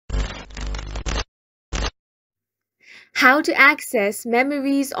How to access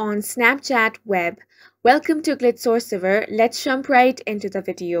memories on Snapchat web. Welcome to Glitch Sorcerer. Let's jump right into the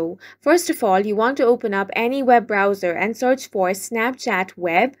video. First of all, you want to open up any web browser and search for Snapchat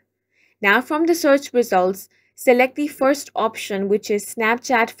web. Now from the search results, select the first option, which is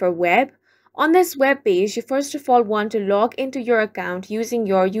Snapchat for web. On this web page, you first of all want to log into your account using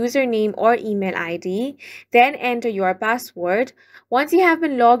your username or email ID, then enter your password. Once you have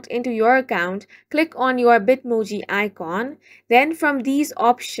been logged into your account, click on your Bitmoji icon. Then from these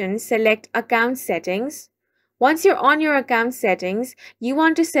options, select Account Settings. Once you're on your account settings, you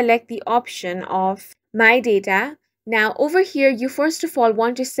want to select the option of My Data. Now over here, you first of all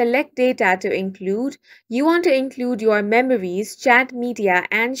want to select data to include. You want to include your memories, chat media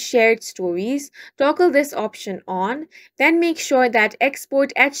and shared stories. Toggle this option on. Then make sure that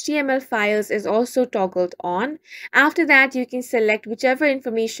export HTML files is also toggled on. After that, you can select whichever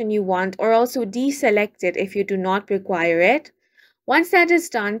information you want or also deselect it if you do not require it. Once that is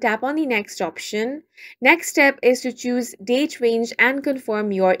done, tap on the next option. Next step is to choose date range and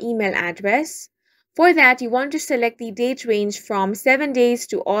confirm your email address. For that, you want to select the date range from 7 days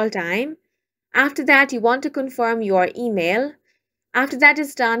to all time. After that, you want to confirm your email. After that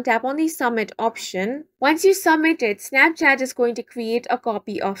is done, tap on the submit option. Once you submit it, Snapchat is going to create a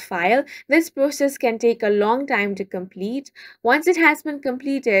copy of file. This process can take a long time to complete. Once it has been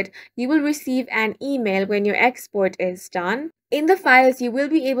completed, you will receive an email when your export is done. In the files, you will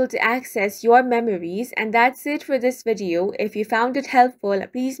be able to access your memories, and that's it for this video. If you found it helpful,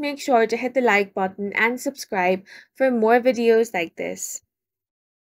 please make sure to hit the like button and subscribe for more videos like this.